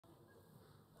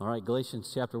All right,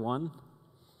 Galatians chapter 1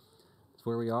 is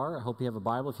where we are. I hope you have a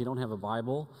Bible. If you don't have a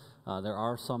Bible, there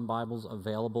are some Bibles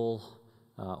available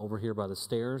over here by the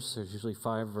stairs. There's usually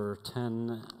 5 or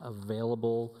 10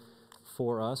 available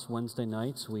for us. Wednesday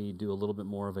nights, we do a little bit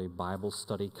more of a Bible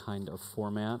study kind of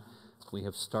format. We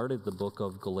have started the book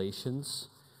of Galatians,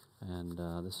 and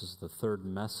this is the third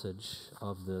message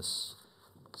of this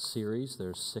series.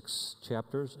 There's 6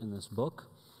 chapters in this book.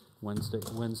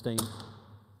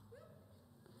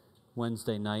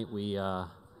 Wednesday night, we,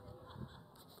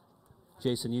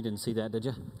 Jason, you didn't see that, did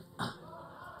you? No,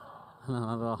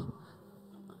 not at all.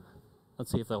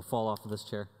 Let's see if they'll fall off of this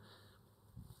chair.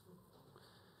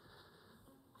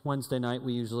 Wednesday night,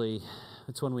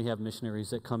 it's when we have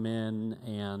missionaries that come in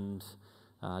and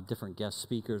different guest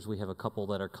speakers. We have a couple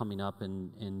that are coming up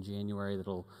in January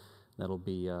that'll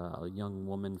be a young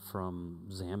woman from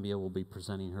Zambia will be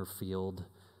presenting her field.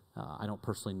 I don't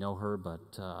personally know her,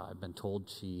 but I've been told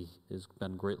she has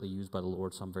been greatly used by the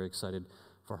Lord, so I'm very excited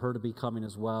for her to be coming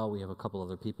as well. We have a couple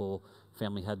other people,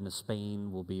 family heading to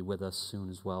Spain will be with us soon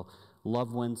as well.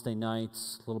 Love Wednesday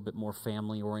nights, a little bit more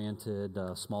family-oriented,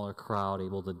 smaller crowd,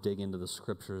 able to dig into the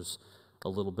scriptures a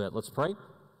little bit. Let's pray,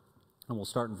 and we'll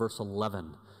start in verse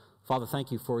 11. Father,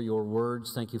 thank you for your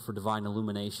words. Thank you for divine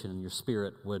illumination, and your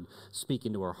Spirit would speak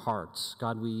into our hearts.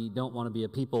 God, we don't want to be a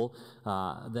people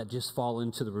that just fall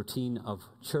into the routine of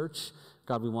church.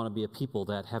 God, we want to be a people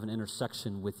that have an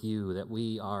intersection with you, that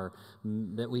we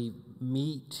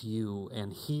meet you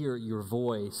and hear your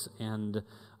voice and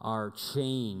are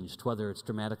changed, whether it's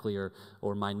dramatically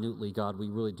or minutely. God, we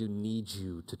really do need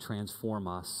you to transform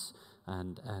us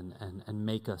and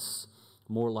make us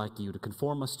more like you, to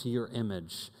conform us to your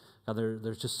image. God,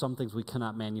 there's just some things we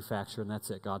cannot manufacture, and that's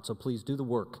it, God. So please do the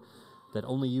work that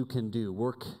only you can do.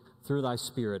 Work through thy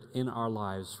Spirit in our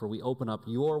lives, for we open up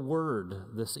your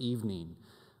word this evening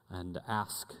and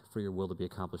ask for your will to be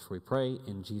accomplished. For we pray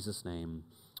in Jesus' name,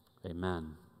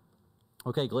 amen.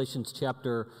 Okay, Galatians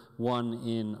chapter 1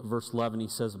 in verse 11, he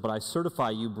says, "But I certify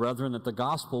you, brethren, that the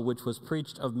gospel which was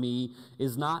preached of me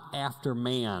is not after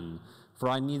man. For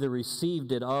I neither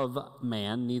received it of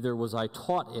man, neither was I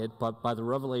taught it, but by the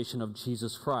revelation of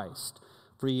Jesus Christ.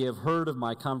 For ye have heard of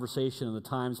my conversation in the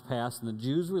times past in the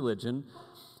Jews' religion,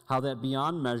 how that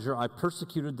beyond measure I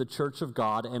persecuted the church of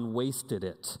God and wasted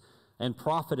it, and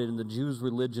profited in the Jews'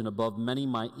 religion above many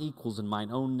my equals in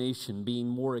mine own nation, being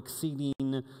more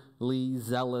exceedingly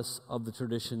zealous of the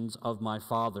traditions of my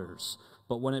fathers.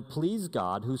 But when it pleased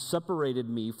God, who separated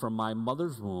me from my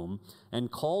mother's womb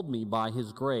and called me by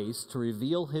his grace to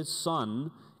reveal his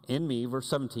Son in me," verse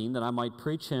 17, "that I might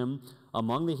preach him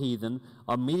among the heathen,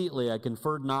 immediately I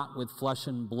conferred not with flesh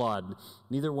and blood,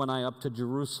 neither went I up to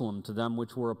Jerusalem to them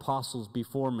which were apostles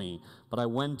before me, but I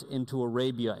went into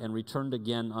Arabia and returned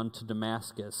again unto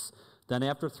Damascus. Then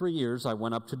after 3 years I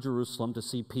went up to Jerusalem to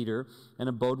see Peter, and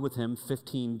abode with him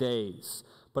 15 days.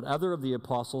 But other of the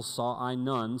apostles saw I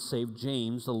none, save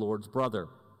James, the Lord's brother.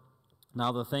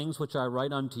 Now the things which I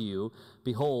write unto you,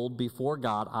 behold, before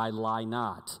God I lie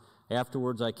not.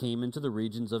 Afterwards I came into the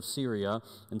regions of Syria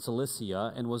and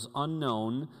Cilicia, and was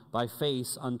unknown by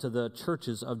face unto the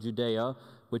churches of Judea,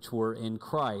 which were in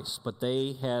Christ. But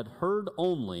they had heard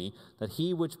only that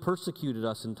he which persecuted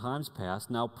us in times past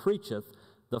now preacheth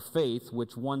the faith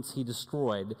which once he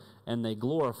destroyed, and they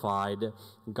glorified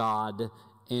God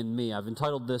in me." I've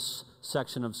entitled this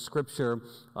section of Scripture,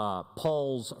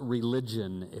 Paul's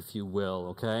Religion, if you will,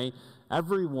 okay?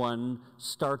 Everyone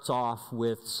starts off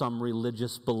with some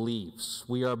religious beliefs.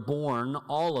 We are born,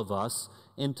 all of us,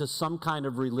 into some kind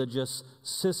of religious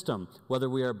system, whether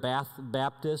we are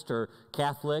Baptist or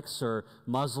Catholics or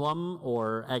Muslim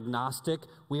or agnostic.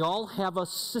 We all have a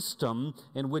system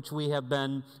in which we have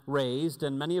been raised,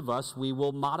 and many of us, we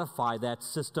will modify that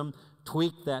system,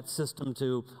 tweak that system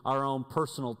to our own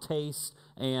personal tastes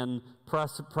and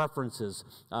preferences.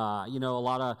 A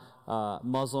lot of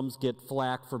Muslims get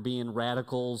flack for being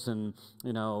radicals and,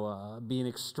 being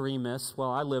extremists.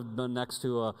 Well, I lived next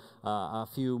to a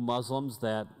few Muslims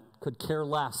that could care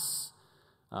less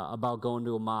about going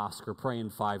to a mosque or praying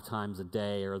 5 times a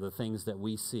day, or the things that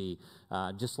we see.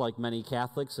 Just like many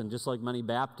Catholics and just like many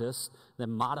Baptists that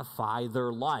modify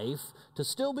their life to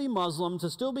still be Muslim, to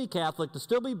still be Catholic, to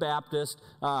still be Baptist,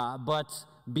 but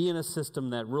be in a system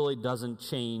that really doesn't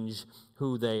change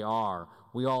who they are.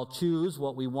 We all choose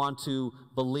what we want to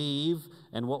believe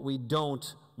and what we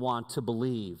don't want to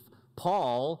believe.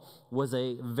 Paul was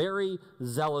a very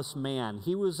zealous man.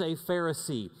 He was a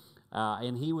Pharisee.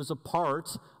 And he was a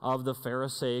part of the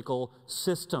Pharisaical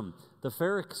system. The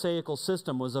Pharisaical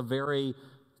system was a very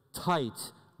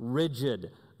tight,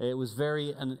 rigid, It was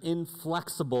very an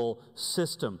inflexible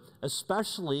system,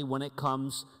 especially when it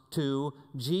comes to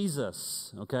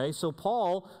Jesus. Okay, so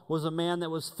Paul was a man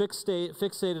that was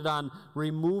fixated on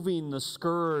removing the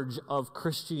scourge of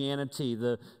Christianity,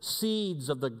 the seeds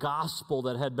of the gospel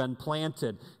that had been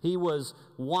planted. He was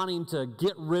wanting to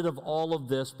get rid of all of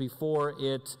this before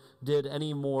it did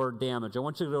any more damage. I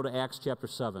want you to go to Acts chapter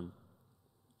 7.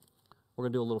 We're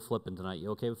going to do a little flipping tonight.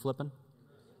 You okay with flipping?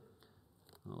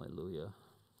 Hallelujah.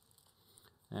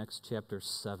 Acts chapter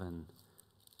 7.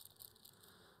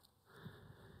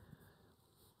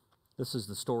 This is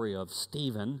the story of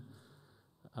Stephen,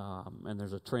 and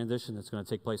there's a transition that's going to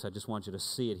take place. I just want you to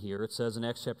see it here. It says in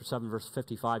Acts chapter 7, verse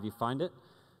 55, you find it?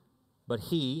 But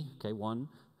he,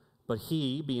 but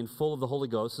he, being full of the Holy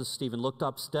Ghost, this is Stephen, looked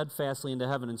up steadfastly into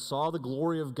heaven and saw the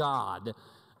glory of God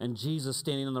and Jesus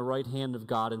standing on the right hand of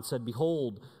God, and said,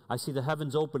 Behold, I see the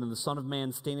heavens open and the Son of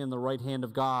Man standing on the right hand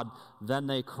of God. Then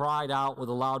they cried out with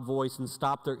a loud voice and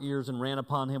stopped their ears and ran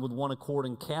upon him with one accord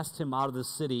and cast him out of the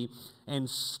city and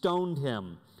stoned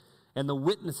him. And the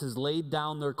witnesses laid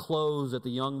down their clothes at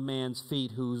the young man's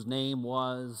feet, whose name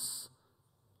was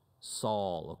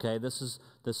Saul. Okay, this is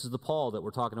the Paul that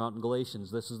we're talking about in Galatians.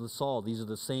 This is the Saul. These are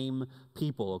the same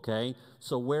people, okay?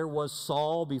 So where was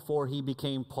Saul before he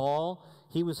became Paul?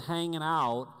 He was hanging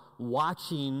out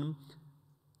watching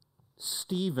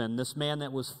Stephen, this man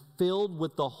that was filled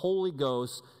with the Holy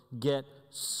Ghost, get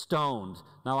stoned.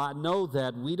 Now, I know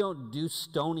that we don't do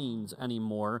stonings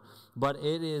anymore, but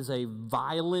it is a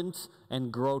violent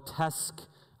and grotesque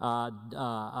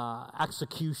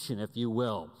execution, if you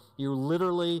will. You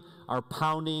literally are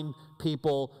pounding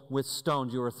people with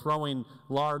stones. You are throwing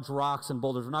large rocks and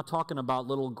boulders. We're not talking about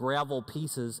little gravel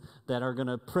pieces that are going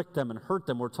to prick them and hurt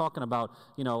them. We're talking about,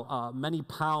 many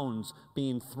pounds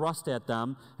being thrust at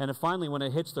them. And finally, when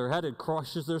it hits their head, it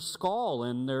crushes their skull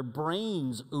and their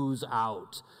brains ooze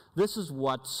out. This is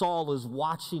what Saul is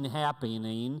watching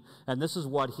happening, and this is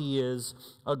what he is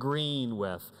agreeing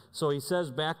with. So he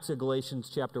says back to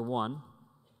Galatians chapter 1,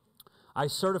 I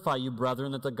certify you,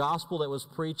 brethren, that the gospel that was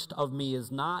preached of me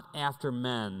is not after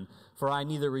men, for I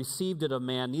neither received it of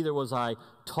man, neither was I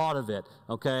taught of it.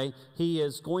 Okay? He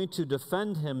is going to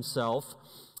defend himself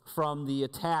from the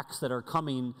attacks that are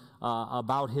coming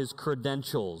about his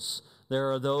credentials. There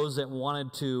are those that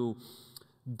wanted to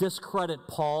discredit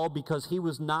Paul because he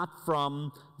was not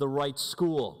from the right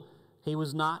school. He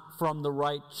was not from the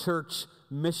right church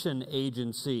mission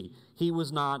agency. He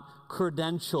was not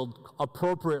credentialed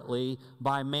appropriately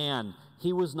by man.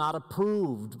 He was not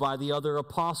approved by the other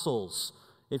apostles.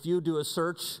 If you do a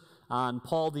search on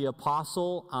Paul the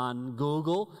Apostle on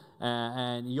Google,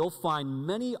 and you'll find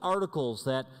many articles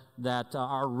that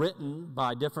are written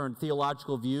by different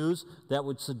theological views that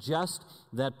would suggest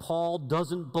that Paul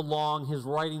doesn't belong, his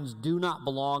writings do not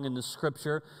belong in the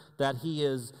Scripture, that he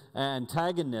is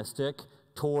antagonistic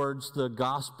towards the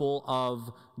gospel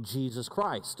of Jesus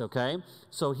Christ, okay?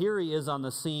 So here he is on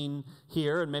the scene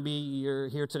here, and maybe you're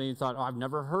here today and you thought, I've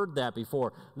never heard that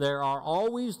before. There are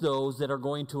always those that are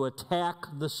going to attack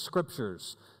the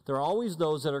Scriptures. There are always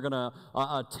those that are going to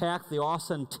attack the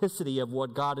authenticity of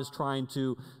what God is trying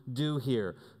to do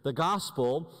here. The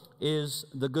gospel is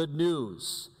the good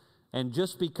news. And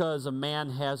just because a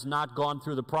man has not gone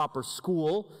through the proper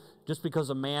school, just because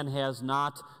a man has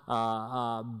not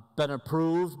been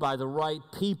approved by the right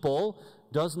people,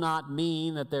 does not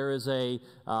mean that there is a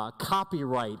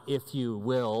copyright, if you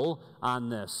will, on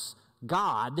this.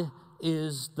 God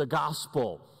is the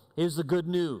gospel, is the good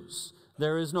news.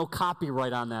 There is no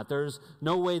copyright on that. There's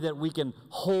no way that we can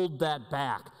hold that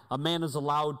back. A man is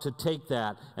allowed to take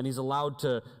that, and he's allowed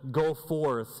to go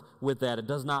forth with that. It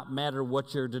does not matter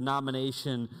what your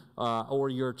denomination or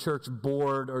your church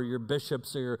board or your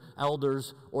bishops or your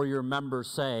elders or your members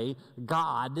say.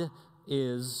 God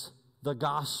is the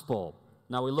gospel.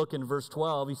 Now we look in verse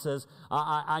 12. He says,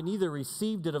 I neither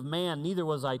received it of man, neither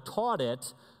was I taught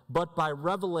it, but by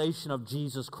revelation of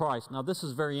Jesus Christ. Now this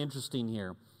is very interesting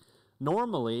here.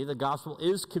 Normally, the gospel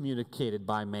is communicated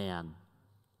by man.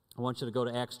 I want you to go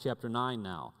to Acts chapter 9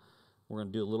 now. We're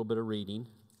going to do a little bit of reading.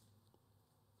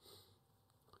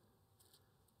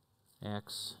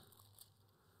 Acts,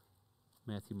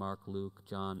 Matthew, Mark, Luke,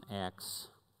 John, Acts.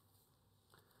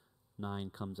 9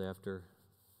 comes after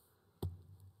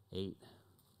 8.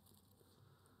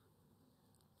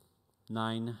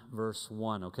 9 verse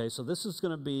 1. Okay, so this is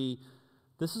going to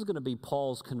be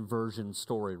Paul's conversion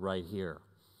story right here.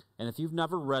 And if you've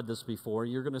never read this before,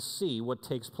 you're going to see what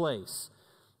takes place.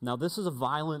 Now, this is a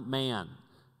violent man.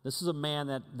 This is a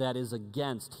man that is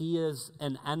against. He is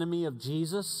an enemy of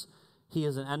Jesus. He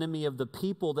is an enemy of the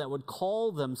people that would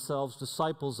call themselves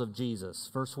disciples of Jesus.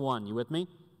 Verse 1, you with me?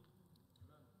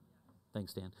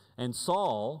 Thanks, Dan. And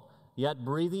Saul, yet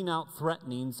breathing out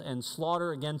threatenings and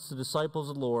slaughter against the disciples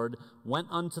of the Lord, went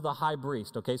unto the high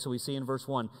priest. Okay, so we see in verse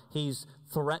 1, he's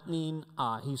threatening,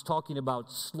 he's talking about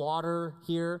slaughter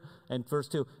here. And verse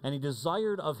 2, and he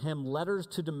desired of him letters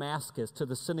to Damascus, to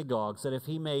the synagogues, that if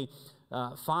he may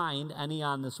find any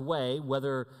on this way,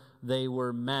 whether they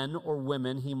were men or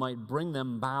women, he might bring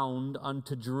them bound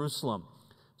unto Jerusalem.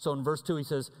 So in verse 2 he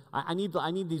says, I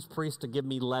need these priests to give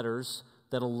me letters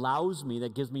that allows me,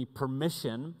 that gives me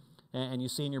permission. And you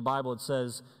see in your Bible it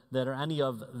says that are any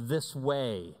of this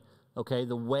way, okay,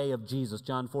 the way of Jesus.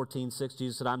 John 14:6,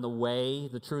 Jesus said, I'm the way,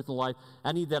 the truth, and the life.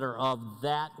 Any that are of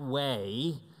that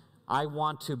way, I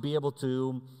want to be able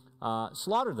to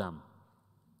slaughter them.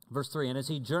 Verse 3, and as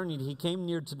he journeyed, he came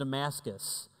near to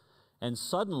Damascus. And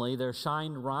suddenly there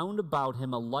shined round about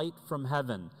him a light from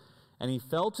heaven. And he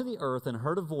fell to the earth and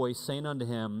heard a voice saying unto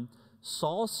him,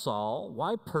 Saul, Saul,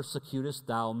 why persecutest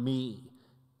thou me?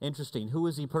 Interesting. Who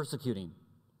is he persecuting?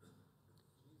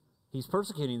 He's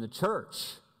persecuting the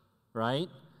church, right?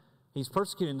 He's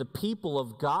persecuting the people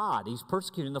of God. He's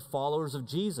persecuting the followers of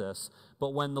Jesus.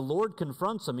 But when the Lord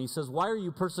confronts him, he says, why are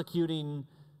you persecuting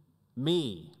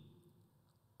me?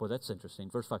 Boy, that's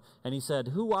interesting. Verse 5, and he said,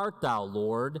 who art thou,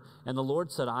 Lord? And the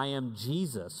Lord said, I am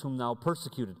Jesus, whom thou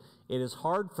persecuted. It is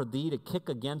hard for thee to kick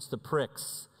against the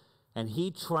pricks. And he,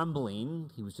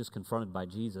 trembling, he was just confronted by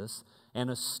Jesus,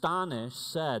 and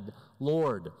astonished, said,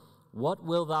 Lord, what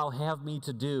wilt thou have me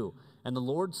to do? And the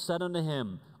Lord said unto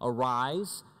him,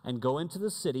 arise, and go into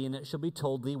the city, and it shall be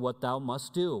told thee what thou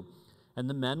must do. And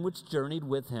the men which journeyed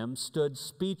with him stood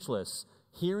speechless,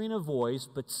 hearing a voice,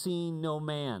 but seeing no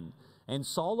man. And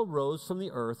Saul arose from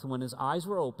the earth, and when his eyes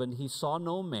were opened, he saw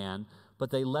no man,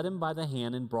 but they led him by the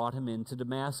hand and brought him into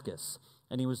Damascus.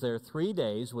 And he was there 3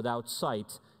 days without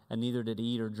sight, and neither did he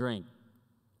eat or drink.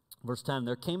 Verse 10,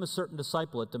 there came a certain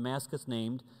disciple at Damascus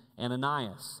named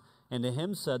Ananias. And to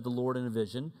him said the Lord in a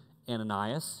vision,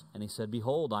 Ananias. And he said,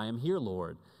 behold, I am here,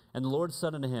 Lord. And the Lord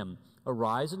said unto him,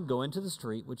 arise and go into the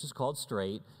street, which is called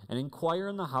Straight, and inquire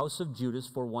in the house of Judas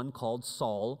for one called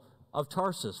Saul of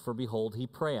Tarsus, for behold, he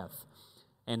prayeth,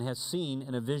 and has seen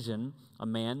in a vision a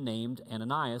man named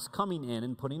Ananias coming in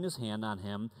and putting his hand on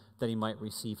him that he might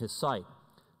receive his sight.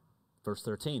 Verse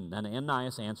 13, then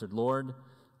Ananias answered, Lord,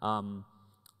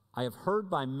 I have heard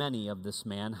by many of this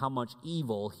man how much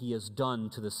evil he has done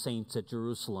to the saints at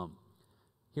Jerusalem.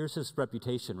 Here's his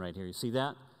reputation right here. You see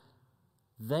that?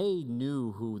 They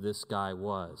knew who this guy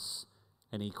was,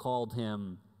 and he called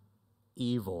him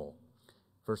evil.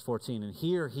 Verse 14, and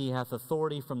here he hath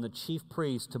authority from the chief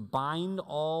priest to bind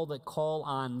all that call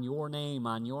on your name,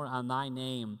 on thy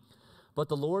name. But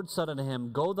the Lord said unto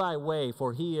him, go thy way,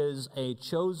 for he is a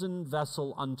chosen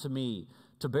vessel unto me,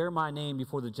 to bear my name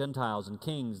before the Gentiles and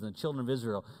kings and the children of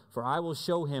Israel. For I will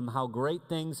show him how great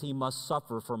things he must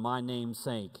suffer for my name's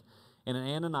sake. And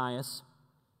Ananias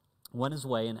went his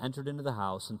way and entered into the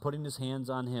house, and putting his hands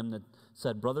on him, that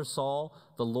said, Brother Saul,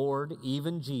 the Lord,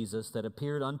 even Jesus, that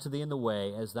appeared unto thee in the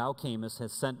way, as thou camest,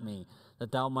 has sent me,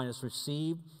 that thou mightest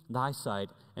receive thy sight,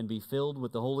 and be filled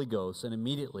with the Holy Ghost. And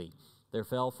immediately there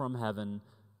fell from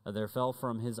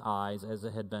his eyes, as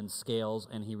it had been scales,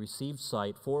 and he received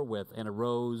sight forthwith, and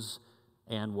arose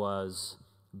and was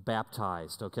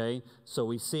baptized. Okay? So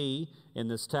we see in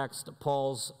this text,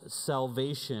 Paul's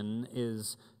salvation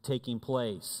is taking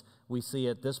place. We see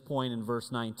at this point in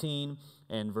verse 19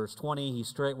 and verse 20, he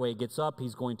straightway gets up.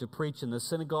 He's going to preach in the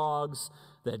synagogues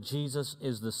that Jesus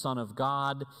is the Son of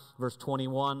God. Verse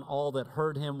 21, all that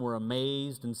heard him were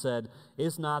amazed and said,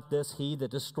 is not this he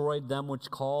that destroyed them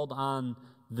which called on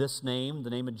this name, the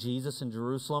name of Jesus, in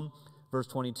Jerusalem? Verse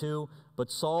 22, but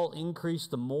Saul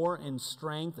increased the more in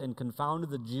strength and confounded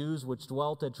the Jews which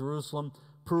dwelt at Jerusalem,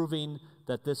 proving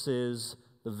that this is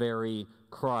the very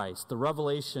Christ. The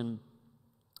revelation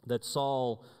that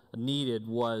Saul needed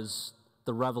was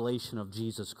the revelation of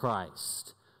Jesus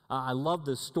Christ. I love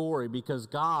this story because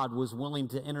God was willing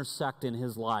to intersect in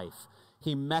his life.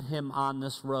 He met him on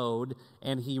this road,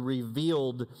 and he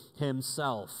revealed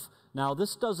himself. Now,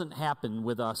 this doesn't happen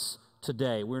with us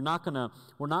today. We're not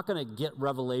gonna get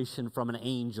revelation from an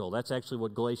angel. That's actually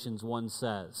what Galatians 1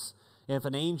 says. If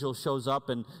an angel shows up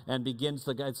and begins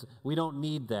to guide, we don't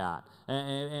need that.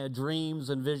 Dreams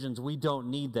and visions, we don't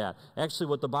need that. Actually,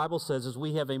 what the Bible says is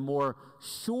we have a more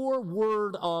sure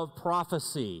word of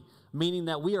prophecy, meaning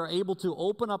that we are able to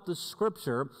open up the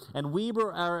Scripture and we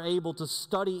are able to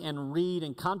study and read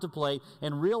and contemplate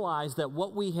and realize that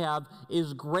what we have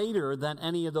is greater than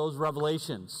any of those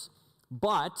revelations.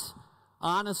 But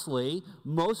Honestly,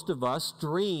 most of us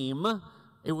dream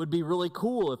it would be really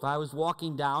cool if I was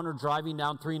walking down or driving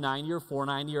down 390 or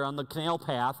 490 or on the canal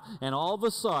path, and all of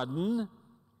a sudden,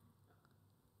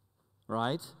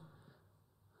 right?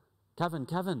 Kevin.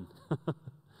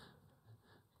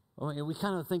 We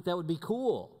kind of think that would be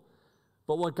cool.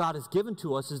 But what God has given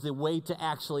to us is the way to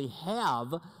actually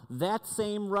have that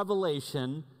same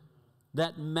revelation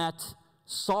that met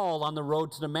Saul on the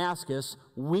road to Damascus.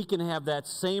 We can have that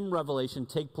same revelation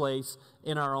take place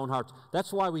in our own hearts.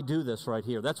 That's why we do this right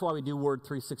here. That's why we do Word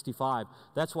 365.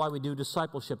 That's why we do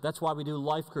discipleship. That's why we do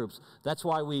life groups. That's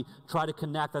why we try to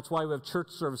connect. That's why we have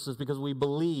church services, because we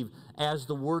believe as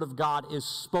the Word of God is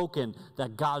spoken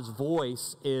that God's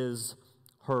voice is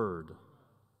heard.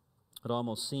 It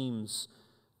almost seems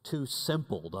too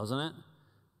simple, doesn't it?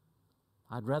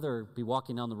 I'd rather be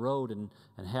walking down the road and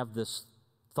have this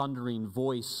thundering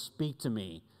voice speak to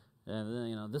me.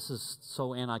 And, this is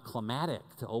so anticlimactic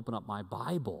to open up my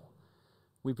Bible.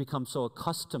 We've become so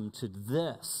accustomed to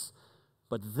this.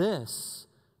 But this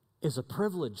is a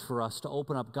privilege for us to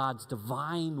open up God's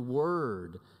divine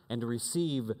word and to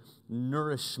receive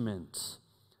nourishment.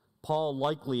 Paul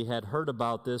likely had heard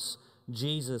about this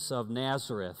Jesus of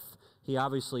Nazareth. He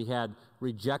obviously had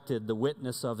rejected the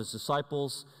witness of his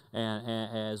disciples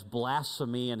as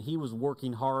blasphemy, and he was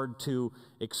working hard to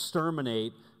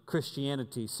exterminate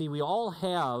Christianity. See, we all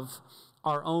have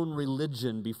our own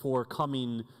religion before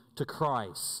coming to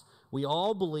Christ. We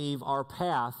all believe our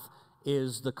path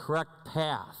is the correct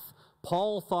path.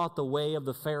 Paul thought the way of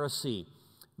the Pharisee,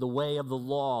 the way of the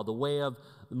law, the way of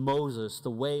Moses,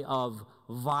 the way of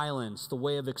violence, the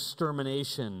way of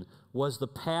extermination was the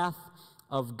path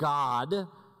of God,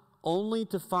 only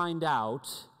to find out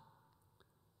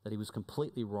that he was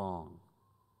completely wrong.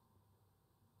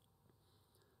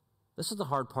 This is the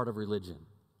hard part of religion.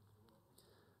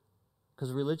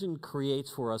 Because religion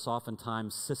creates for us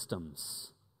oftentimes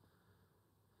systems.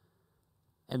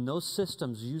 And those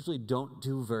systems usually don't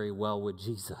do very well with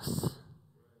Jesus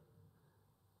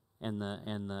and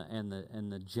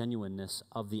the genuineness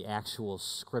of the actual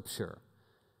Scripture.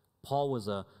 Paul was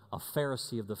a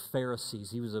Pharisee of the Pharisees.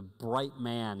 He was a bright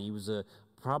man. He was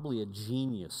probably a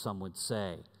genius, some would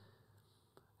say.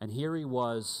 And here he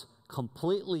was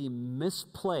completely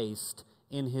misplaced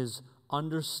in his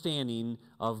understanding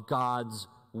of God's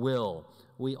will.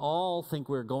 We all think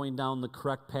we're going down the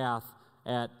correct path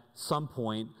at some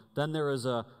point. Then there is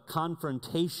a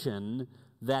confrontation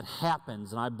that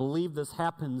happens, and I believe this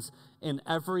happens in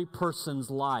every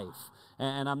person's life.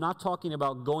 And I'm not talking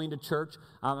about going to church.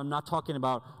 I'm not talking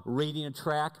about reading a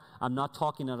track. I'm not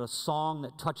talking about a song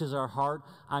that touches our heart.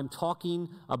 I'm talking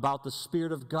about the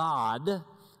Spirit of God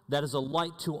that is a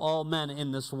light to all men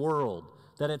in this world.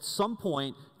 That at some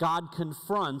point, God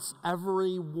confronts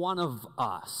every one of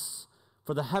us.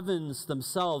 For the heavens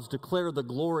themselves declare the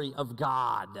glory of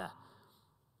God.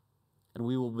 And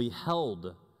we will be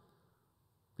held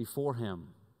before Him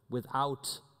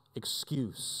without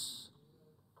excuse.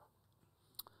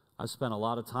 I've spent a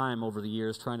lot of time over the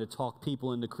years trying to talk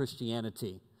people into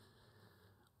Christianity,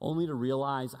 only to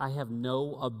realize I have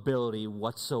no ability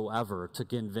whatsoever to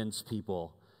convince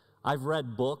people. I've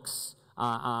read books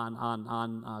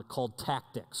called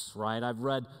Tactics, right? I've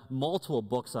read multiple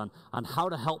books on how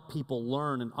to help people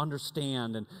learn and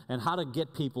understand and how to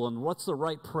get people and what's the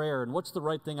right prayer and what's the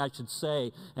right thing I should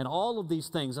say and all of these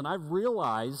things. And I've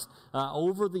realized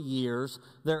over the years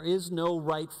there is no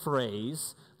right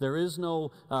phrase. There is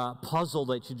no puzzle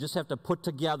that you just have to put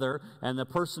together and the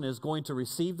person is going to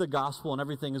receive the gospel and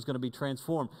everything is going to be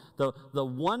transformed. The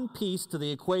one piece to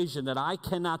the equation that I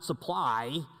cannot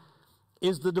supply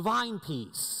is the divine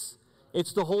piece.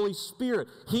 It's the Holy Spirit.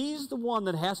 He's the one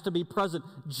that has to be present.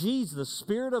 Jesus, the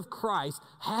Spirit of Christ,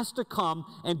 has to come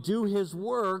and do His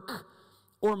work,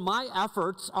 or my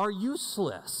efforts are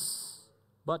useless.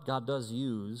 But God does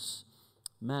use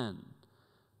men.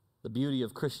 The beauty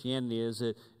of Christianity is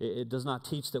it does not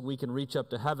teach that we can reach up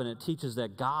to heaven. It teaches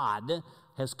that God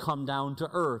has come down to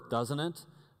earth, doesn't it?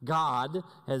 God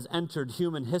has entered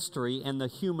human history and the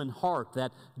human heart,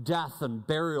 that death and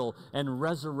burial and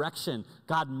resurrection.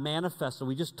 God manifested.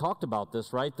 We just talked about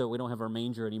this, right? That we don't have our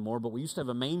manger anymore, but we used to have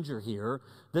a manger here.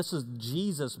 This is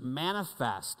Jesus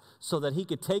manifest so that He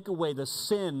could take away the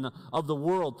sin of the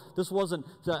world. This wasn't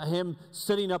Him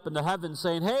sitting up in the heavens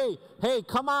saying, hey,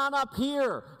 come on up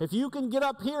here. If you can get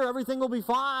up here, everything will be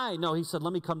fine. No, He said,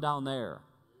 let me come down there.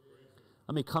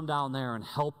 Let me come down there and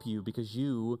help you because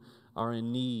you are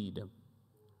in need.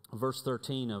 Verse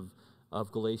 13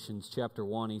 of Galatians chapter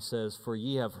 1, he says, "For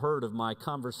ye have heard of my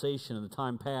conversation in the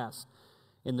time past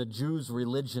in the Jews'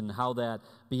 religion, how that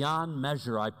beyond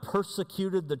measure I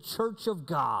persecuted the church of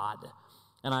God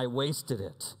and I wasted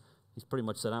it. He's pretty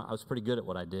much said, I was pretty good at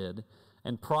what I did,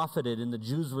 and profited in the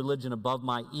Jews' religion above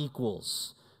my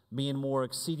equals, being more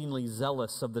exceedingly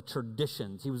zealous of the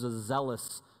traditions. He was a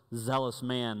zealous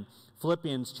man.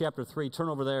 Philippians chapter 3, turn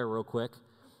over there real quick.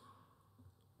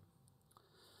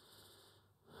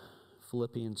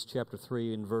 Philippians chapter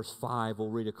 3 and verse 5, we'll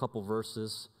read a couple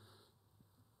verses.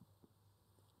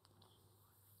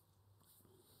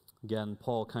 Again,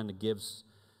 Paul kind of gives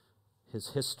his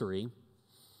history.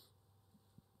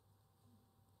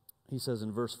 He says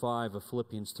in verse 5 of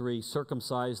Philippians 3,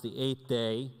 circumcised the 8th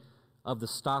day, of the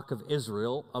stock of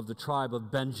Israel, of the tribe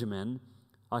of Benjamin,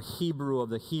 a Hebrew of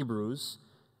the Hebrews,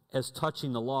 as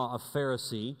touching the law, a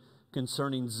Pharisee,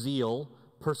 concerning zeal,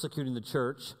 persecuting the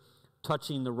church,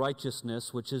 touching the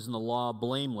righteousness which is in the law,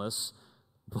 blameless.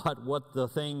 But what the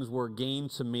things were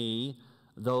gained to me,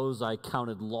 those I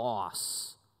counted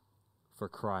loss for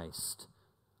Christ.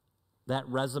 That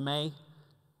resume,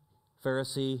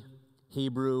 Pharisee,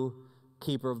 Hebrew,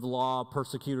 keeper of the law,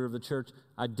 persecutor of the church,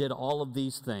 I did all of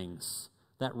these things.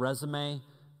 That resume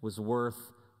was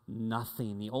worth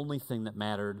nothing. The only thing that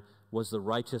mattered was the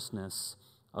righteousness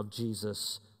of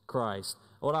Jesus Christ.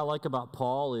 What I like about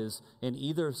Paul is in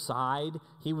either side,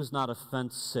 he was not a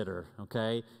fence sitter,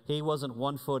 okay? He wasn't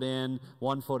 1 foot in,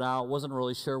 1 foot out, wasn't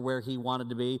really sure where he wanted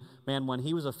to be. Man, when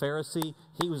he was a Pharisee,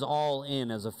 he was all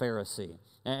in as a Pharisee.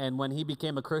 And when he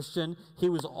became a Christian, he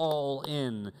was all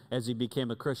in as he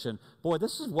became a Christian. Boy,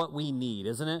 this is what we need,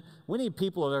 isn't it? We need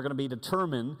people that are going to be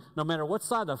determined, no matter what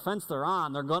side of the fence they're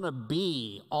on, they're going to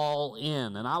be all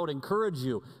in. And I would encourage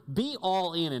you, be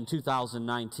all in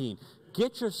 2019.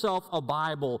 Get yourself a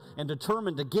Bible and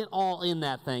determine to get all in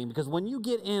that thing, because when you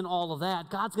get in all of that,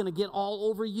 God's going to get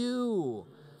all over you.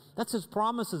 That's His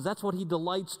promises. That's what He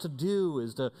delights to do,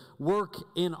 is to work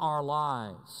in our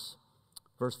lives.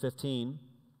 Verse 15,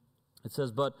 it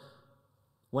says, but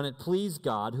when it pleased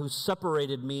God, who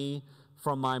separated me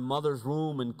from my mother's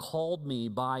womb and called me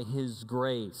by His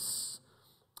grace.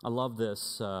 I love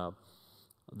this,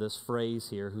 this phrase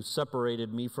here, who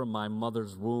separated me from my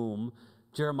mother's womb.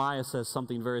 Jeremiah says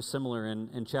something very similar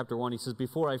in chapter 1. He says,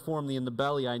 before I formed thee in the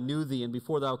belly, I knew thee, and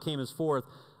before thou camest forth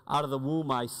out of the womb,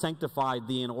 I sanctified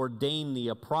thee and ordained thee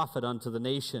a prophet unto the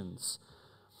nations.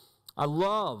 I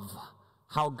love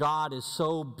how God is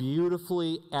so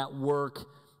beautifully at work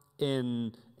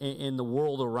in the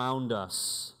world around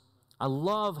us. I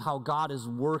love how God is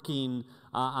working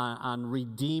on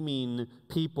redeeming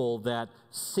people that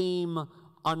seem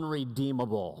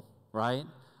unredeemable, right?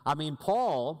 I mean,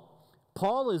 Paul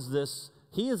is this,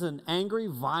 he is an angry,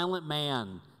 violent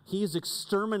man. He is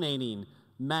exterminating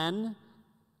men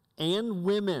and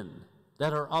women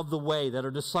that are of the way, that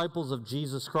are disciples of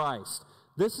Jesus Christ.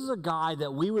 This is a guy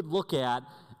that we would look at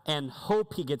and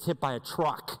hope he gets hit by a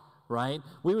truck, right?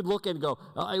 We would look and go,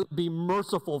 it would be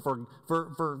merciful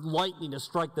for lightning to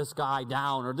strike this guy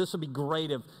down, or this would be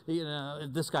great if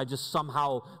this guy just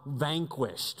somehow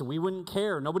vanquished. We wouldn't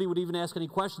care. Nobody would even ask any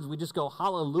questions. We just go,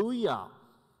 hallelujah.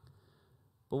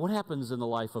 But what happens in the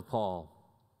life of Paul?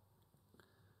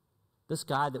 This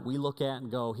guy that we look at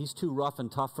and go, he's too rough and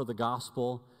tough for the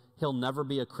gospel. He'll never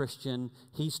be a Christian.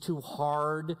 He's too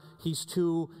hard. He's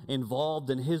too involved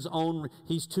in his own.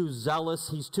 He's too zealous.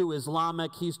 He's too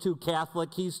Islamic. He's too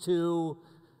Catholic. He's too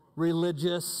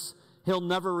religious. He'll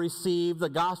never receive the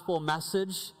gospel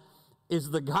message. Is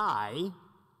the guy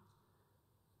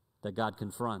that God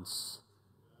confronts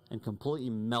and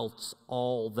completely melts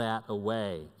all that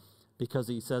away. Because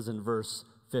he says in verse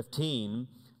 15,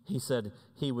 he said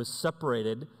he was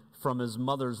separated from his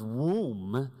mother's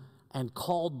womb and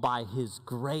called by His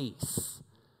grace.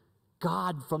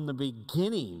 God from the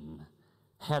beginning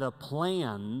had a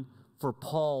plan for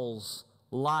Paul's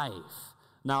life.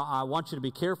 Now, I want you to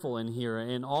be careful in here.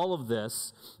 In all of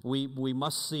this, we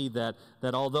must see that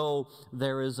although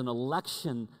there is an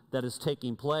election that is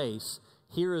taking place,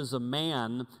 here is a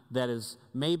man that is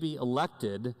maybe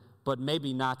elected, but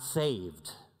maybe not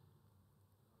saved.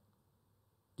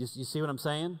 You see what I'm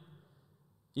saying?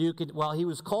 Well, he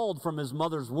was called from his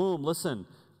mother's womb. Listen,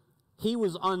 he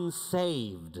was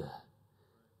unsaved.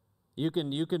 You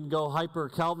can go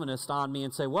hyper-Calvinist on me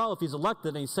and say, well, if he's elected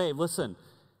and he's saved. Listen,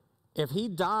 if he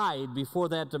died before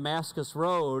that Damascus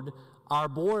road, our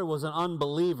boy was an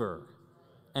unbeliever,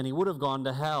 and he would have gone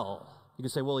to hell. You can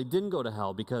say, well, he didn't go to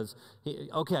hell because,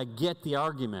 okay, I get the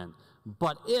argument.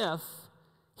 But if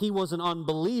he was an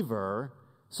unbeliever,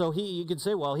 so you can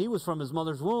say, well, he was from his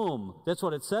mother's womb. That's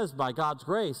what it says, by God's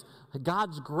grace.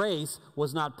 God's grace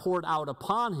was not poured out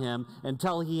upon him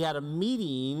until he had a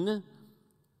meeting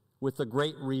with the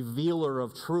great revealer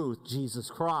of truth, Jesus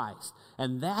Christ.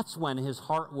 And that's when his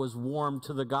heart was warmed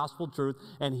to the gospel truth,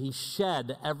 and he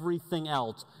shed everything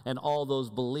else and all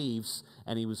those beliefs,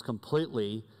 and he was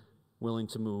completely willing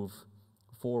to move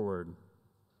forward.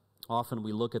 Often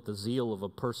we look at the zeal of a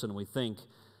person and we think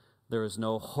there is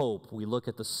no hope. We look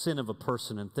at the sin of a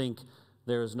person and think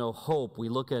there is no hope. We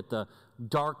look at the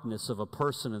darkness of a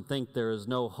person and think there is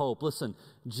no hope. Listen,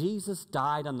 Jesus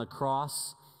died on the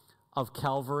cross of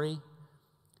Calvary.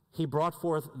 He brought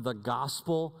forth the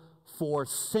gospel for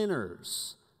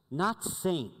sinners, not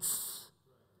saints.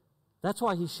 That's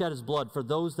why he shed his blood, for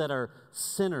those that are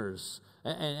sinners.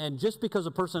 And just because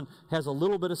a person has a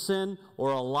little bit of sin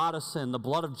or a lot of sin, the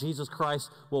blood of Jesus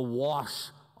Christ will wash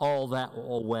all that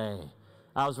away.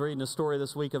 I was reading a story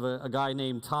this week of a guy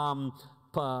named Tom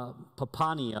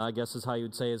Papania, I guess is how you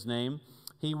would say his name.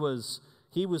 He was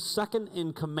second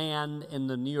in command in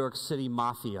the New York City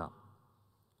Mafia.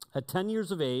 At 10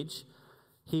 years of age,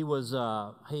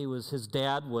 his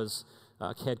dad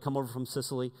had come over from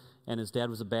Sicily, and his dad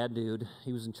was a bad dude.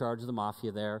 He was in charge of the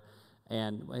Mafia there,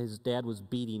 and his dad was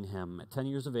beating him. At 10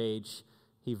 years of age,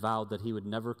 he vowed that he would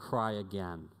never cry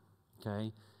again,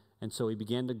 okay? And so he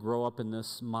began to grow up in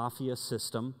this Mafia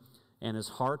system, and his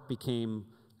heart became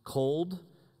cold,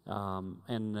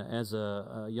 and as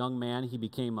a young man, he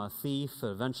became a thief,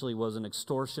 eventually was an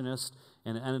extortionist,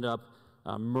 and ended up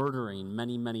murdering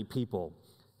many, many people.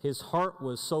 His heart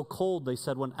was so cold, they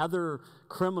said, when other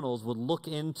criminals would look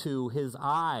into his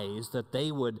eyes, that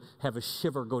they would have a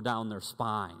shiver go down their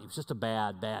spine. He was just a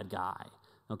bad, bad guy,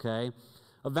 okay?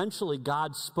 Eventually,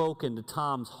 God spoke into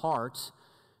Tom's heart,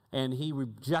 and he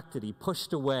rejected, he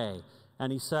pushed away,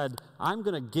 and he said, I'm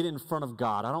going to get in front of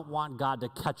God. I don't want God to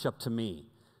catch up to me.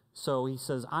 So he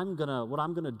says, what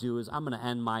I'm going to do is I'm going to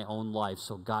end my own life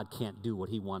so God can't do what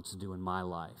he wants to do in my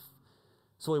life.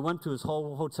 So he went to his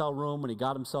whole hotel room and he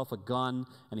got himself a gun,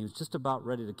 and he was just about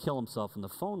ready to kill himself, and the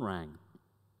phone rang.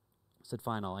 He said,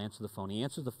 fine, I'll answer the phone. He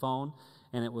answered the phone,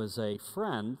 and it was a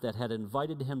friend that had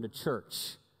invited him to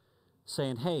church,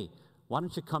 saying, hey, why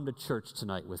don't you come to church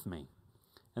tonight with me?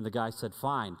 And the guy said,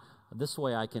 fine. This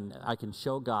way I can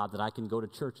show God that I can go to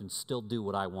church and still do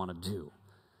what I want to do.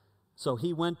 So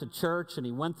he went to church, and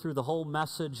he went through the whole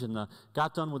message, and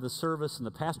got done with the service, and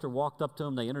the pastor walked up to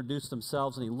him. They introduced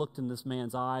themselves, and he looked in this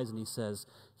man's eyes, and he says,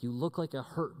 you look like a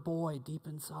hurt boy deep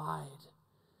inside.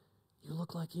 You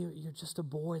look like you're just a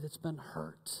boy that's been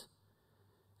hurt.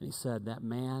 And he said,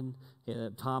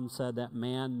 Tom said, that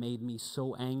man made me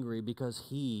so angry because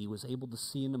he was able to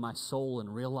see into my soul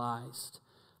and realized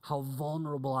how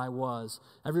vulnerable I was.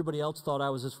 Everybody else thought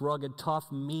I was this rugged,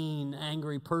 tough, mean,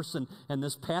 angry person, and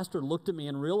this pastor looked at me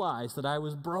and realized that I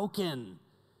was broken.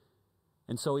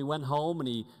 And so he went home,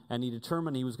 and he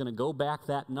determined he was going to go back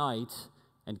that night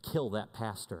and kill that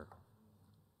pastor.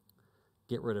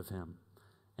 Get rid of him.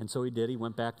 And so he did. He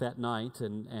went back that night,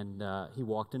 and he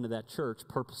walked into that church,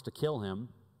 purposed to kill him.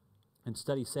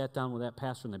 Instead, he sat down with that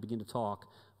pastor, and they began to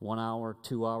talk. 1 hour,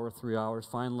 2 hours, 3 hours.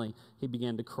 Finally, he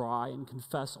began to cry and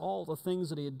confess all the things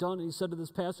that he had done. And he said to this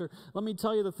pastor, let me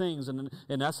tell you the things. And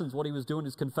in essence, what he was doing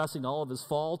is confessing all of his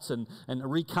faults and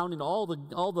recounting all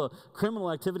the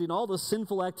criminal activity and all the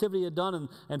sinful activity he had done.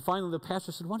 And finally, the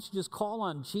pastor said, why don't you just call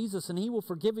on Jesus and he will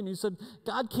forgive you? And he said,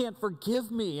 God can't forgive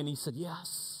me. And he said,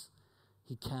 yes,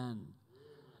 he can.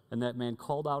 And that man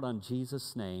called out on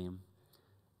Jesus' name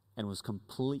and was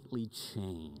completely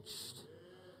changed.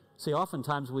 See,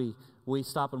 oftentimes we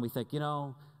stop and we think,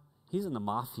 he's in the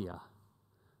mafia.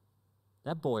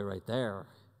 That boy right there,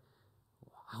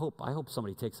 I hope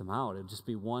somebody takes him out. It'd just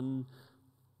be one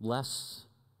less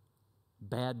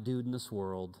bad dude in this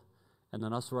world, and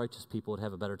then us righteous people would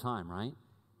have a better time, right?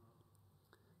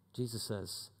 Jesus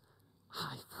says,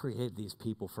 I created these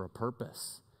people for a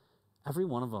purpose. Every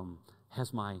one of them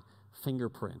has my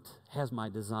fingerprint, has my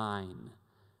design,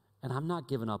 and I'm not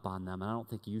giving up on them, and I don't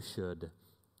think you should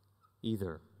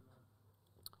either.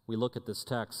 We look at this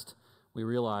text, we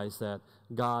realize that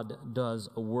God does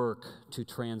a work to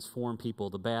transform people,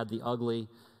 the bad, the ugly,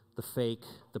 the fake,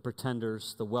 the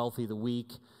pretenders, the wealthy, the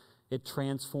weak. It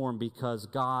transformed because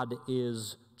God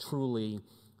is truly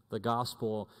the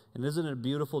gospel. And isn't it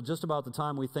beautiful? Just about the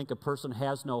time we think a person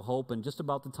has no hope, and just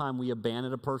about the time we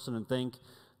abandon a person and think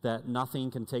that nothing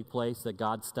can take place, that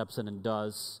God steps in and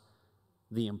does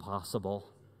the impossible.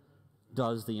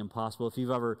 Does the impossible. If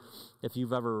you've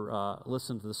ever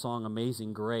listened to the song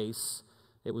Amazing Grace,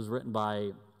 it was written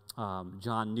by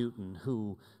John Newton,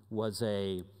 who was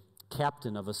a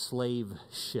captain of a slave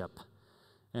ship.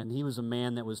 And he was a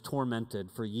man that was tormented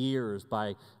for years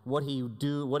by what he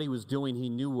was doing he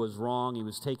knew was wrong. He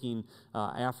was taking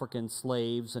African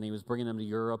slaves, and he was bringing them to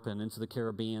Europe and into the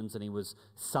Caribbean, and he was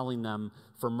selling them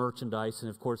for merchandise. And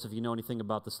of course, if you know anything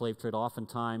about the slave trade,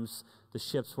 oftentimes the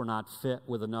ships were not fit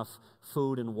with enough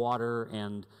food and water,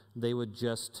 and they would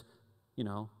just,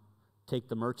 take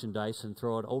the merchandise and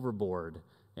throw it overboard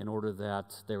in order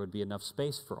that there would be enough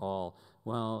space for all.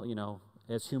 Well,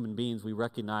 as human beings, we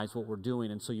recognize what we're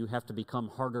doing, and so you have to become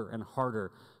harder and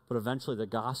harder. But eventually the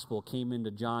gospel came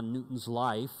into John Newton's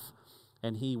life,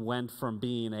 and he went from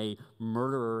being a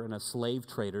murderer and a slave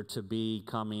trader to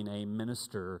becoming a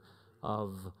minister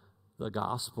of the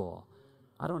gospel.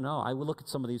 I don't know. I would look at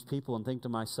some of these people and think to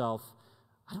myself,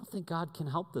 I don't think God can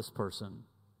help this person.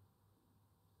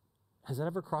 Has that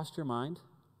ever crossed your mind?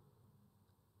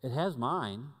 It has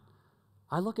mine.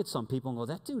 I look at some people and go,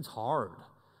 that dude's hard.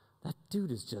 That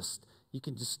dude is just, you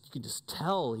can just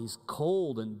tell he's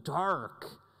cold and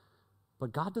dark.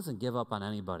 But God doesn't give up on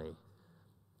anybody.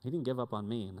 He didn't give up on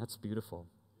me, and that's beautiful.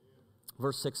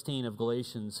 Verse 16 of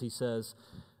Galatians, he says,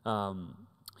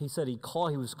 he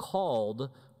was called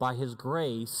by his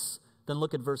grace. Then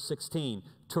look at verse 16,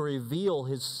 to reveal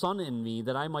his Son in me,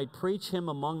 that I might preach him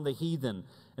among the heathen.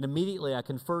 And immediately I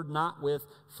conferred not with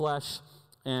flesh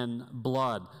and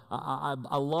blood.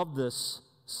 I love this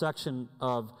section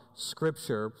of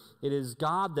Scripture. It is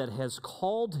God that has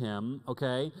called him,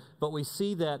 okay? But we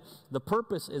see that the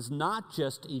purpose is not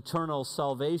just eternal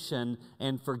salvation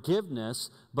and forgiveness,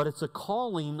 but it's a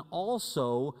calling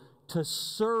also to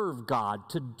serve God,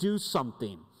 to do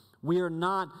something. We are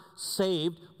not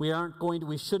saved. We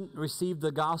shouldn't receive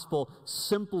the gospel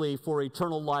simply for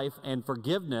eternal life and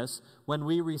forgiveness. When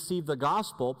we receive the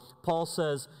gospel, Paul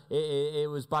says it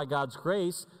was by God's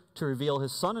grace to reveal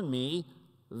his Son in me,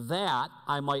 that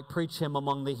I might preach him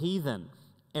among the heathen.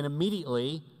 And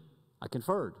immediately I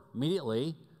conferred.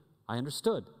 Immediately I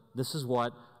understood. This is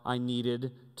what I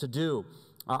needed to do.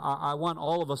 I want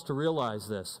all of us to realize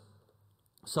this.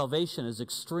 Salvation is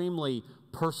extremely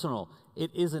personal.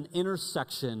 It is an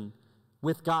intersection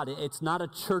with God. It's not a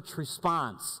church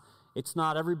response. It's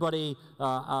not everybody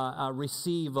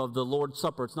receive of the Lord's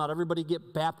Supper. It's not everybody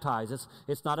get baptized.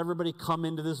 It's not everybody come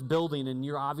into this building and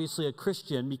you're obviously a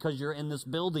Christian because you're in this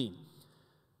building.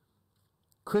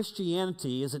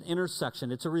 Christianity is an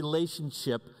intersection. It's a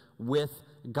relationship with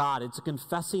God. It's a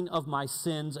confessing of my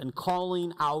sins and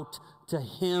calling out to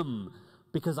Him,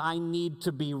 because I need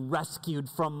to be rescued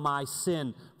from my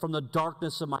sin, from the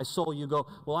darkness of my soul. You go,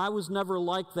 well, I was never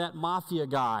like that mafia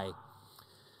guy.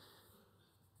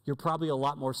 You're probably a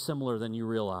lot more similar than you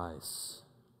realize.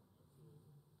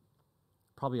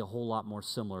 Probably a whole lot more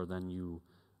similar than you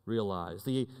realize.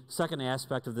 The second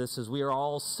aspect of this is we are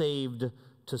all saved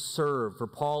to serve. For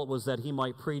Paul, it was that he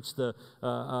might preach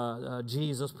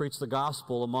Jesus preach the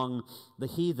gospel among the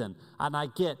heathen. And I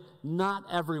get, not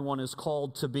everyone is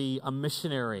called to be a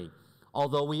missionary,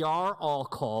 although we are all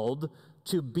called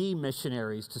to be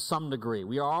missionaries to some degree.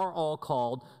 We are all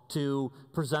called to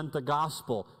present the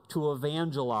gospel, to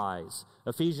evangelize.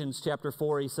 Ephesians chapter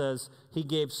 4, he says, he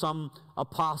gave some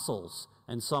apostles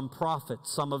and some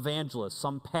prophets, some evangelists,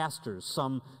 some pastors,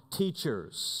 some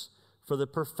teachers, for the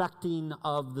perfecting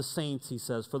of the saints, he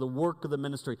says, for the work of the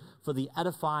ministry, for the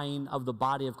edifying of the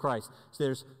body of Christ. So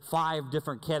there's 5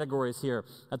 different categories here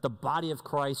that the body of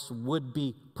Christ would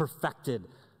be perfected.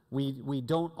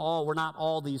 We're not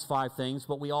all these 5 things,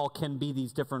 but we all can be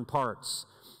these different parts.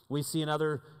 We see in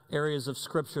other areas of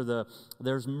Scripture,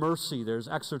 there's mercy, there's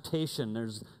exhortation,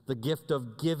 there's the gift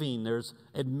of giving, there's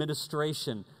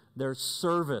administration, there's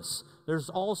service. There's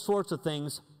all sorts of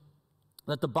things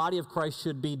that the body of Christ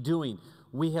should be doing.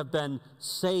 We have been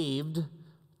saved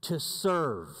to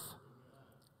serve.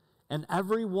 And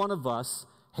every one of us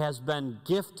has been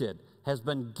gifted, has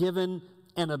been given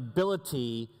an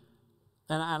ability.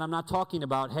 And I'm not talking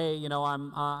about, hey,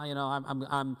 I'm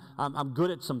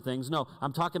good at some things. No,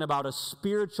 I'm talking about a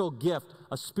spiritual gift,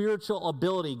 a spiritual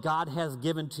ability God has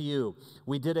given to you.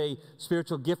 We did a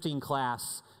spiritual gifting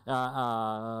class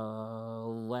last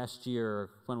year.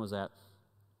 When was that?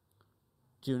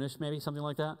 June-ish, maybe, something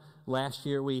like that. Last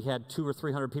year, we had 200 or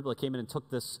 300 people that came in and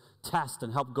took this test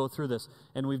and helped go through this.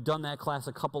 And we've done that class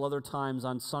a couple other times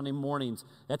on Sunday mornings.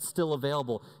 That's still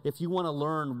available. If you want to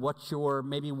learn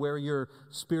where your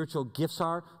spiritual gifts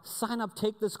are, sign up,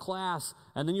 take this class,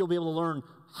 and then you'll be able to learn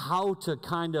how to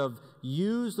kind of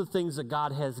use the things that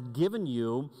God has given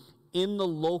you in the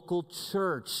local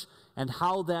church and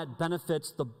how that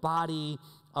benefits the body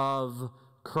of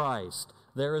Christ.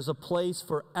 There is a place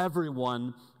for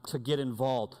everyone to get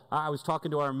involved. I was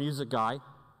talking to our music guy,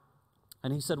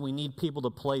 And he said, we need people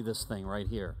to play this thing right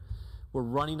here. We're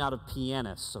running out of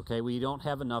pianists, okay? We don't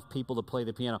have enough people to play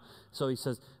the piano. So he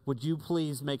says, would you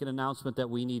please make an announcement that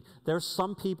we need? There's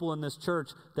some people in this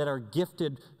church that are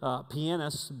gifted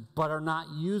pianists, but are not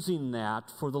using that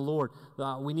for the Lord.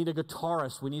 We need a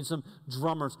guitarist. We need some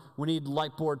drummers. We need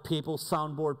lightboard people,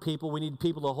 soundboard people. We need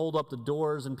people to hold up the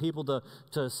doors and people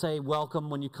to say welcome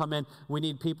when you come in. We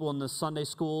need people in the Sunday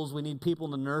schools. We need people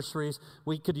in the nurseries.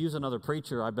 We could use another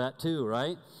preacher, I bet, too,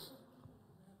 right?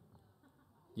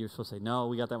 You're supposed to say, no,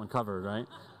 we got that one covered, right?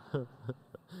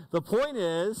 The point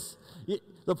is,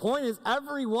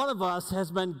 every one of us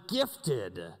has been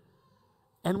gifted,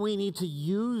 and we need to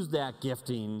use that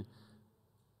gifting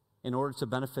in order to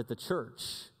benefit the church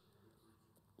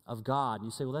of God. And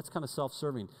you say, well, that's kind of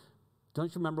self-serving.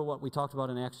 Don't you remember what we talked about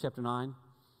in Acts chapter 9?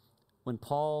 When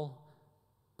Saul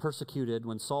persecuted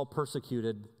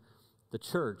the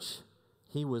church,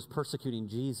 he was persecuting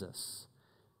Jesus.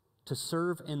 To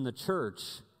serve in the church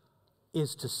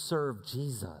is to serve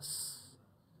Jesus.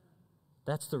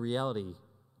 That's the reality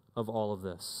of all of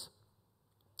this.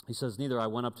 He says, neither I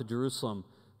went up to Jerusalem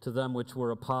to them which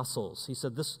were apostles. He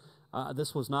said, this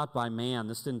was not by man.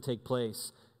 This didn't take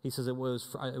place. He says, it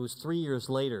was 3 years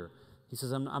later. He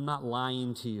says, I'm not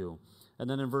lying to you. And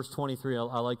then in verse 23,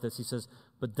 I like this. He says,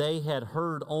 but they had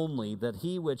heard only that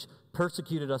he which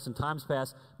persecuted us in times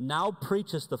past now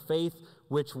preacheth the faith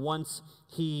which once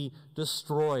he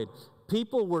destroyed.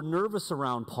 People were nervous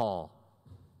around Paul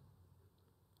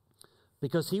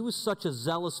because he was such a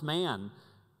zealous man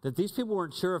that these people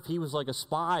weren't sure if he was like a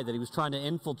spy, that he was trying to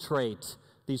infiltrate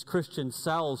these Christian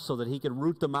cells so that he could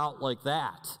root them out like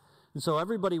that. And so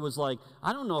everybody was like,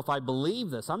 I don't know if I believe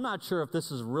this. I'm not sure if this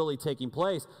is really taking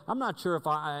place. I'm not sure if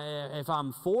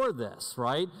I'm for this,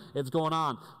 right? It's going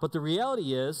on. But the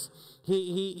reality is,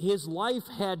 his life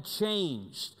had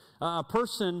changed. A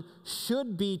person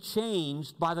should be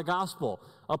changed by the gospel.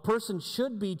 A person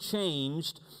should be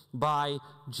changed by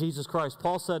Jesus Christ.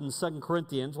 Paul said in 2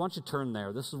 Corinthians, why don't you turn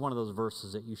there? This is one of those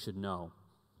verses that you should know.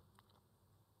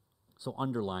 So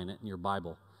underline it in your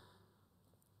Bible.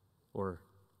 Or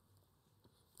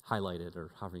highlight it,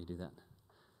 or however you do that.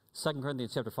 2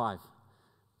 Corinthians chapter 5,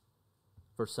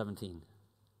 verse 17.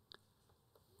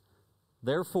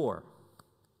 Therefore,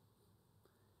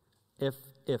 if,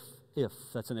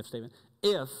 that's an if statement,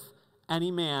 if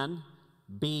any man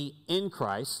be in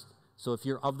Christ, so if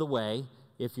you're of the way,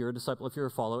 if you're a disciple, if you're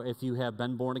a follower, if you have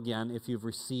been born again, if you've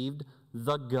received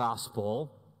the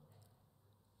gospel,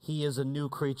 he is a new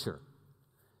creature.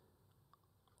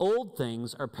 Old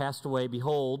things are passed away.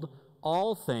 Behold,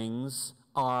 all things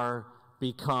are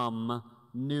become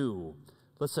new.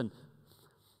 Listen,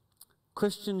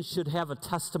 Christians should have a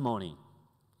testimony.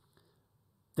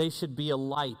 They should be a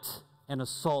light and a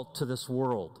salt to this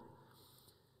world.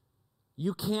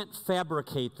 You can't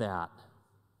fabricate that.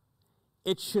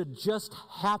 It should just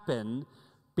happen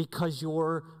because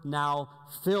you're now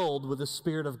filled with the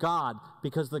Spirit of God,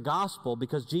 because the gospel,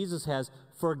 because Jesus has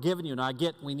forgiven you. Now, I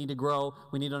get we need to grow,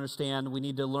 we need to understand, we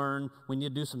need to learn, we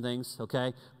need to do some things,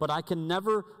 okay? But I can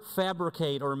never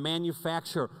fabricate or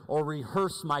manufacture or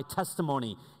rehearse my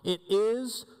testimony. It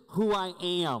is who I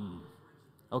am,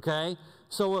 okay?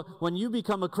 So when you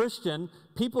become a Christian,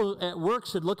 people at work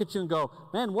should look at you and go,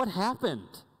 man, what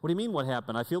happened? What do you mean what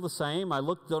happened? I feel the same.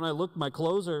 Don't I look my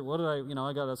clothes, or what did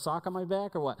I got a sock on my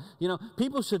back or what?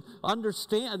 People should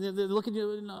understand. They look at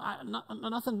you,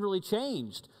 nothing really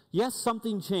changed. Yes,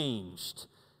 something changed.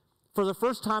 For the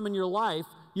first time in your life,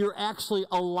 you're actually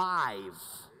alive.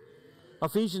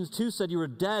 Ephesians 2 said you were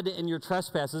dead in your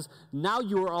trespasses. Now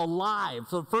you are alive.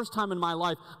 For the first time in my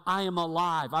life, I am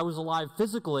alive. I was alive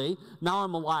physically. Now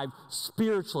I'm alive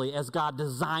spiritually. As God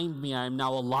designed me, I am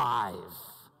now alive.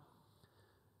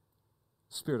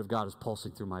 The Spirit of God is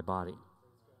pulsing through my body.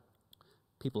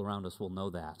 People around us will know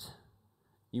that.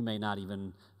 You may not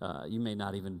even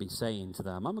be saying to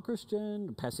them, I'm a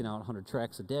Christian, passing out 100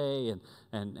 tracts a day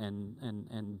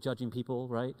and judging people,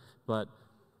 right? But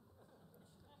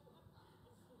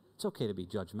it's okay to be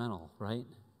judgmental, right?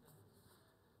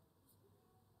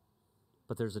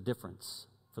 But there's a difference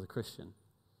for the Christian.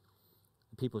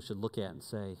 People should look at and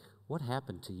say, what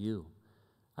happened to you?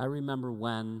 I remember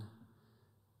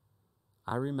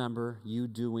you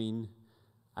doing,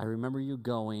 I remember you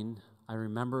going, I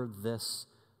remember this.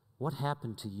 What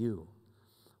happened to you?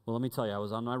 Well, let me tell you, I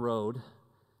was on my road,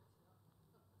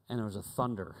 and there was a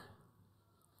thunder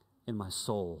in my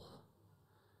soul,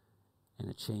 and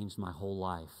it changed my whole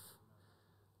life.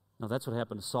 Now, that's what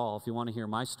happened to Saul. If you want to hear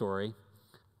my story,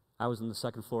 I was on the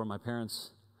second floor of my parents'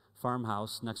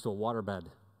 farmhouse next to a waterbed.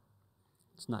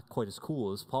 It's not quite as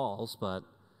cool as Paul's, but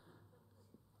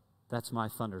That's my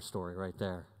thunder story right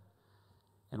there.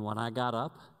 And when I got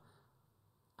up,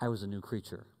 I was a new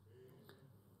creature.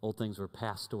 Old things were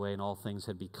passed away, and all things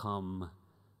had become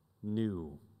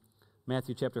new.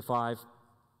 Matthew chapter 5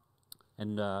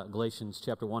 and Galatians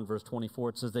chapter 1, verse 24,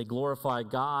 it says, they glorified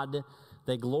God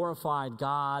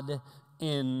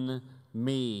in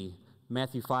me.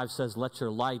 Matthew 5 says, let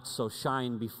your light so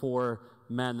shine before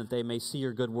men that they may see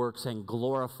your good works and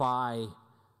glorify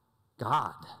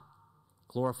God.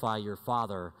 Glorify your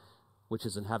Father which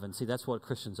is in heaven. See, that's what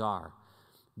Christians are.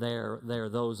 They're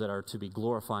those that are to be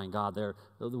glorifying God.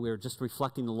 We're just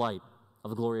reflecting the light of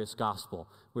the glorious gospel.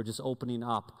 We're just opening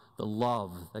up the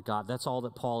love that God, that's all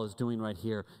that Paul is doing right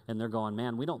here. And they're going,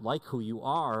 man, we don't like who you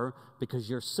are because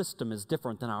your system is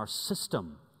different than our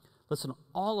system. Listen,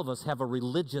 all of us have a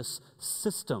religious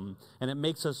system, and it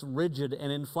makes us rigid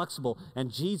and inflexible.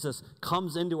 And Jesus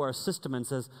comes into our system and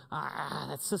says,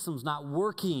 that system's not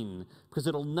working because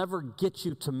it'll never get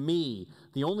you to me.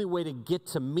 The only way to get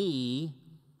to me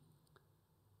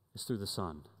is through the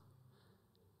Son,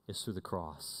 is through the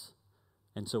cross.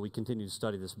 And so we continue to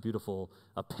study this beautiful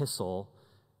epistle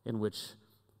in which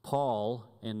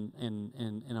Paul, in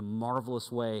a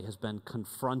marvelous way, has been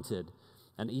confronted.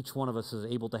 And each one of us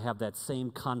is able to have that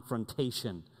same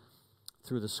confrontation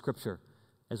through the Scripture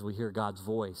as we hear God's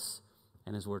voice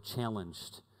and as we're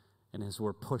challenged and as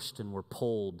we're pushed and we're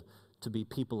pulled to be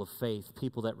people of faith,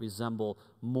 people that resemble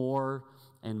more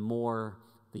and more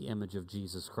the image of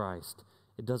Jesus Christ.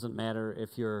 It doesn't matter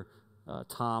if you're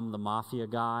Tom, the mafia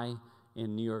guy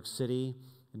in New York City.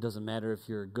 It doesn't matter if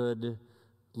you're a good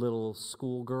little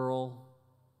schoolgirl.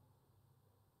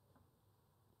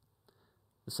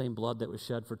 The same blood that was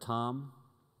shed for Tom,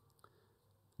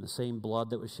 and the same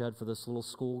blood that was shed for this little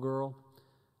schoolgirl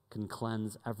can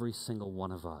cleanse every single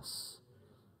one of us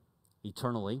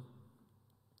eternally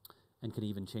and can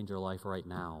even change our life right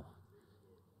now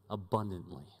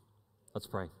abundantly. Let's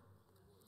pray.